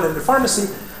 you'll find it in the pharmacy,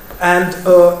 and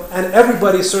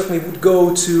everybody certainly would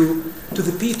go to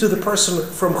the person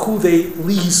from who they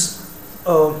lease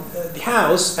the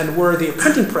house and where the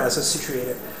printing press is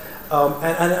situated,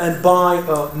 and buy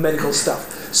medical stuff.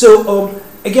 So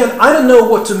again, I don't know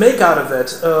what to make out of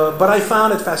it, but I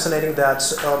found it fascinating that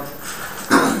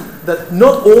that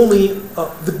not only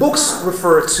the books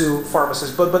refer to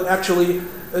pharmacists, but actually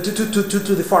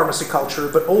to the pharmacy culture,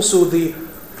 but also the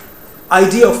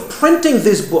idea of printing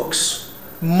these books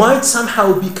might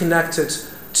somehow be connected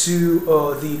to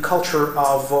the culture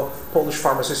of Polish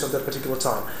pharmacists of that particular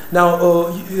time. Now,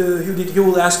 you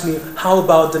will ask me, how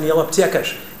about Daniel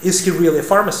Aptekas? Is he really a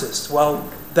pharmacist? Well,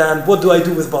 then what do I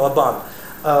do with Balaban?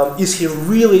 Is he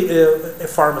really a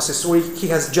pharmacist, or he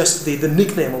has just the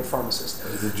nickname of pharmacist?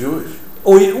 Is he Jewish?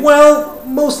 Well,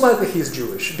 most likely he's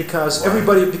Jewish, because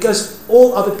because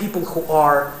all other people who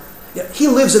are, he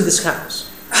lives in this house.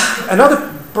 Another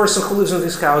person who lives in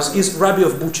this house is Rabbi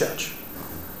of Buchach,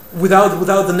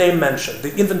 without the name mentioned.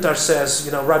 The inventory says,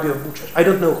 Rabbi of Buchach. I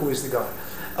don't know who is the guy.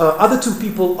 Other two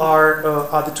people are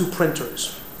the two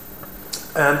printers.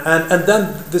 And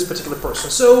then this particular person.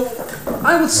 So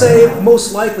I would say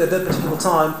most likely at that particular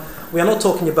time, we are not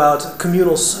talking about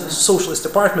communal socialist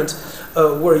apartment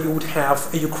where you would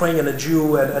have a Ukrainian, a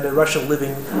Jew, and a Russian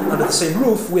living under the same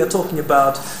roof. We are talking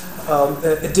about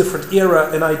a different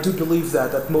era, and I do believe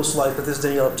that most likely this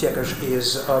Daniel Aptekas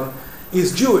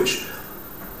is Jewish.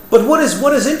 But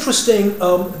what is interesting,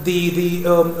 the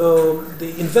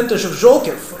inventage of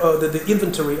Zholkiv, the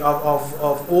inventory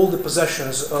of all the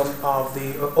possessions of the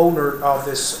owner of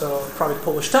this private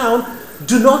Polish town,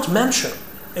 do not mention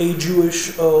a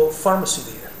Jewish pharmacy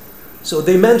there. So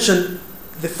they mention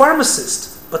the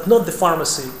pharmacist, but not the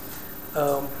pharmacy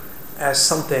as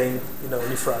something,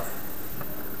 nifrad.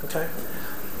 Okay.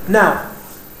 Now,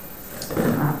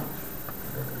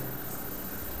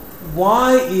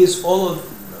 why is all of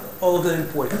that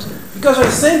important? Because I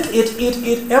think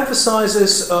it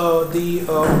emphasizes the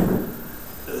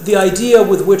idea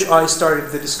with which I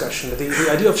started the discussion, the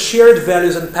idea of shared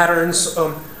values and patterns,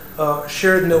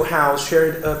 shared know-how,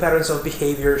 shared patterns of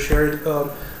behavior, shared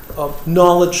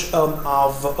knowledge of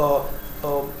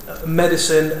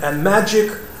medicine and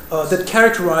magic that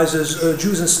characterizes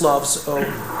Jews and Slavs, or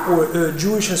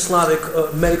Jewish and Slavic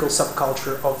medical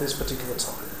subculture of this particular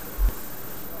time.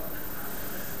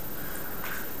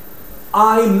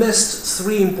 I missed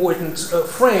three important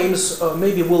frames.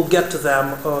 Maybe we'll get to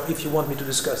them if you want me to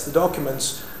discuss the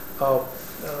documents. I'll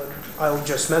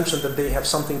just mention that they have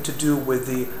something to do with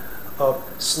the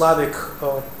Slavic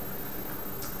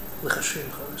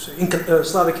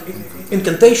Slavic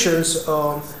incantations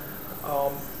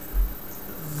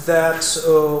that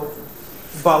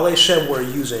Baalei Shem were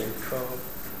using.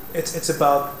 It's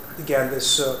about, again,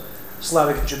 this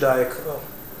Slavic Judaic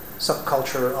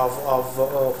subculture of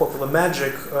popular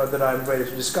magic that I'm ready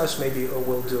to discuss. Maybe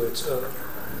we'll do it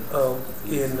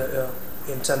in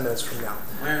 10 minutes from now.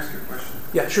 May I ask you a question?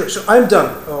 Yeah, sure. So I'm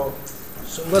done.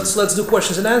 So let's do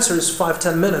questions and answers,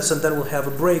 5-10 minutes, and then we'll have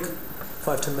a break,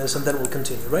 5-10 minutes, and then we'll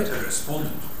continue, right?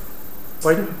 Respondent.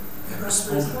 Pardon?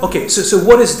 Respondent. Okay, so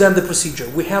what is then the procedure?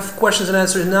 We have questions and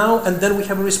answers now, and then we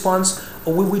have a response,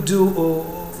 or will we do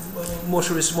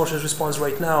Moshe's response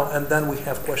right now, and then we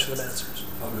have questions and answers?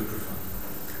 How do you prefer?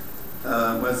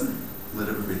 Let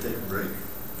everybody take a break.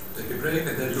 Take a break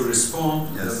and then to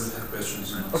respond, Yes. then we'll have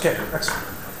questions. Okay, excellent.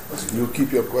 You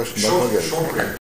keep your question, don't Short, forget. short break.